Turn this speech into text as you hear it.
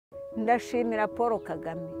ndashimira Paul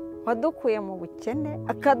Kagame wadukuye mu bukene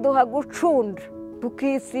akaduha gucunda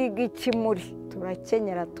tukisiga ikimuri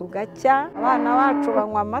turakenyera tugacya abana bacu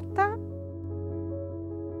banywa amata.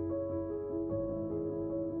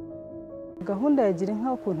 Gahunda ya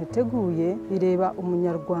Girinka ukuntu iteguye ireba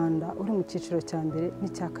umunyarwanda uri mu cyiciro cya mbere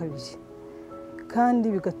n'icya kabiri kandi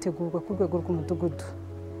bigategurwa ku rwego rw'umudugudu.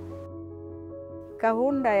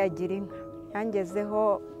 Gahunda ya Girinka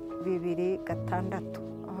yangezeho 2006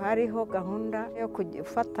 hariho gahunda yo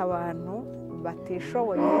gufata abantu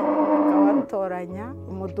batishoboye bakabatoranya,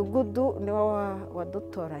 umudugudu niwo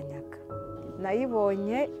wadutoranyaga.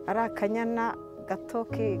 Nayibonye ari akanyana gato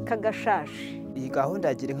k'agashashi. Iyi gahunda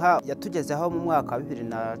ya Girinka yatugezeho mu mwaka wa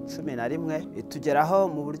 2011 itugeraho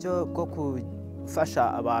mu buryo bwo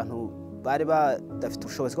gufasha abantu bari badafite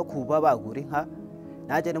ubushobozi bwo kuba bagura inka.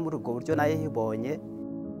 Najye muri ubwo buryo nayibonye.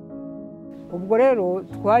 Ubwo rero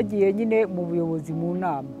twagiye nyine mu buyobozi mu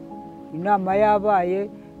inama yabaye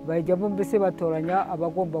bajyamo mbese batoranya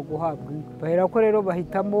abagomba guhabwa inka. Bahera ko rero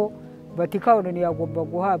bahitamo bati Kabone ntiyagomba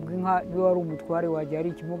guhabwa inka niwe wari umutware wajya ari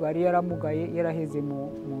ikimuga yari yaramugaye yaraheze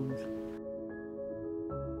mu nzu.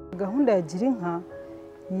 Gahunda ya Girinka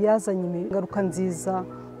yazanye ingaruka nziza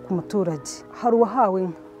ku muturage. Hari uwahawe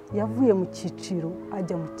inka yavuye mu cyiciro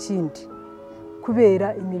ajya mu kindi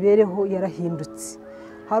kubera imibereho yarahindutse.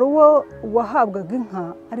 Hari uwo wahabwaga inka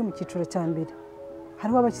ari mu cyiciro cya mbere,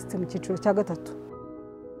 hari abashyitse mu cyiciro cya gatatu.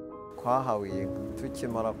 Twahawe inka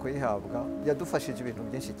tukimara kuyihabwa yadufashije ibintu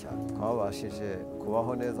byinshi cyane. Twabashije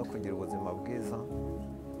kubaho neza, kugira ubuzima bwiza,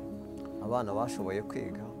 abana bashoboye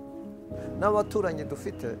kwiga, n'abaturanyi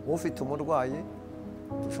dufite ufite umurwayi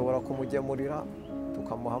dushobora kumugemurira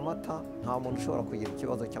tukamuha amata. Nta muntu ushobora kugira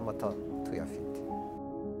ikibazo cy'amata tuyafite.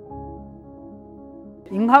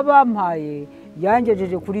 Inka bampaye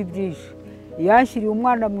yangejeje kuri byinshi. Yanshyiriye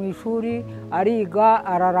umwana mu ishuri ariga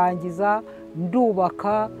ararangiza,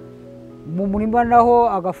 ndubaka mu murima naho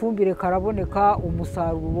agafumbire karaboneka,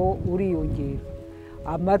 umusaruro uriyongera.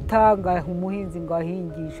 Amata ngaha umuhinzi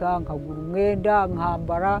ngahingisha, nkagura umwenda,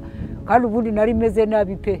 nkambara, kandi ubundi nari meze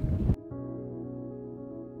nabi pe.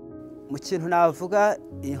 Mu kintu navuga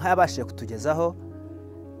inka yabashije kutugezaho,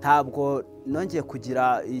 ntabwo nongeye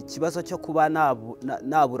kugira ikibazo cyo kuba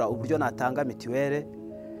nabura uburyo natanga mituweli.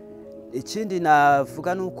 Ikindi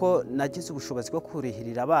navuga nuko nagize ubushobozi bwo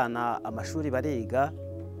kurihirira abana amashuri bariga.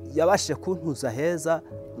 Yabashije kuntuza heza,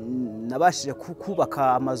 nabashije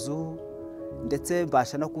kubaka amazu ndetse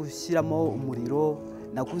mbasha no gushyiramo umuriro,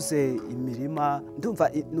 naguze imirima.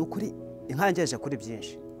 Ndumva nukuri inkangeje kuri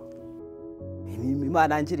byinshi.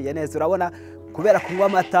 Imana yangiriye neza, urabona kubera kunywa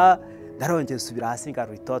amata ndarongeye subira hasi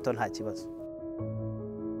ngarura itoto nta kibazo.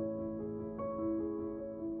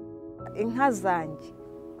 Inka zanjye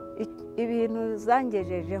ibintu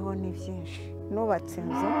zangejejeho ni byinshi. Nubatse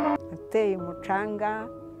inzu, nateye umucanga,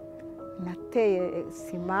 nateye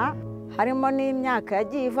sima, harimo n'imyaka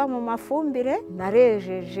yagiye iva mu mafumbire.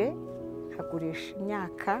 Narejeje nkagurisha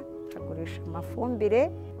imyaka, nkagurisha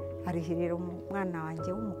amafumbire, arihirira umwana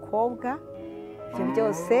wanjye w'umukobwa. Ibyo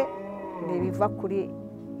byose ni ibiva kuri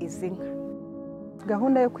izi nka.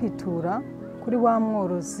 Gahunda yo kwitura kuri wa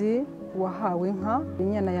mworozi wahawe inka,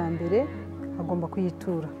 inyana ya mbere agomba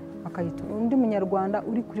kuyitura, akayitura undi munyarwanda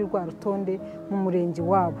uri kuri rwa rutonde mu murenge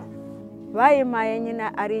wabo. Bayimaye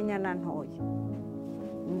nyina ari inyana ntoya,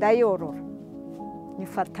 ndayorora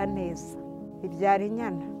nyifata neza, ibyara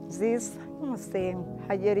inyana nziza y'umusengo.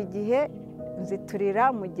 Hagera igihe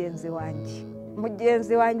nziturira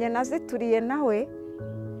mugenzi wanjye nazituriye nawe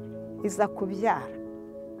iza kubyara,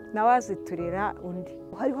 nawe aziturira undi.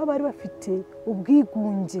 Hariho abari bafite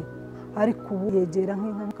ubwigunge, ariko ubu yegera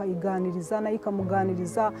nk'inka akayiganiriza, nayo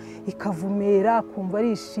ikamuganiriza, ikavumera, kumva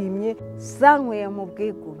arishimye. Zankuye mu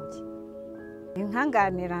bwigunge. Inka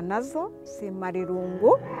nganira nazo simara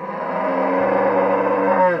irungu,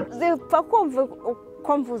 zipfa kumva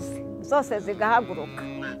uko mvuze zose zigahaguruka.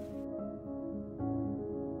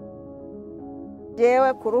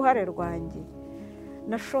 Yewe ku ruhare rwanjye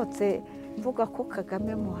nashotse mvuga ko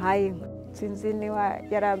Kagame muhaye inka. Sinzi niba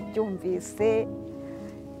yarabyumvise,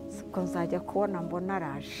 siko nzajya kubona mbona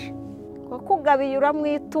araje. Kuko ugabiye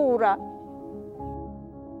uramwitura.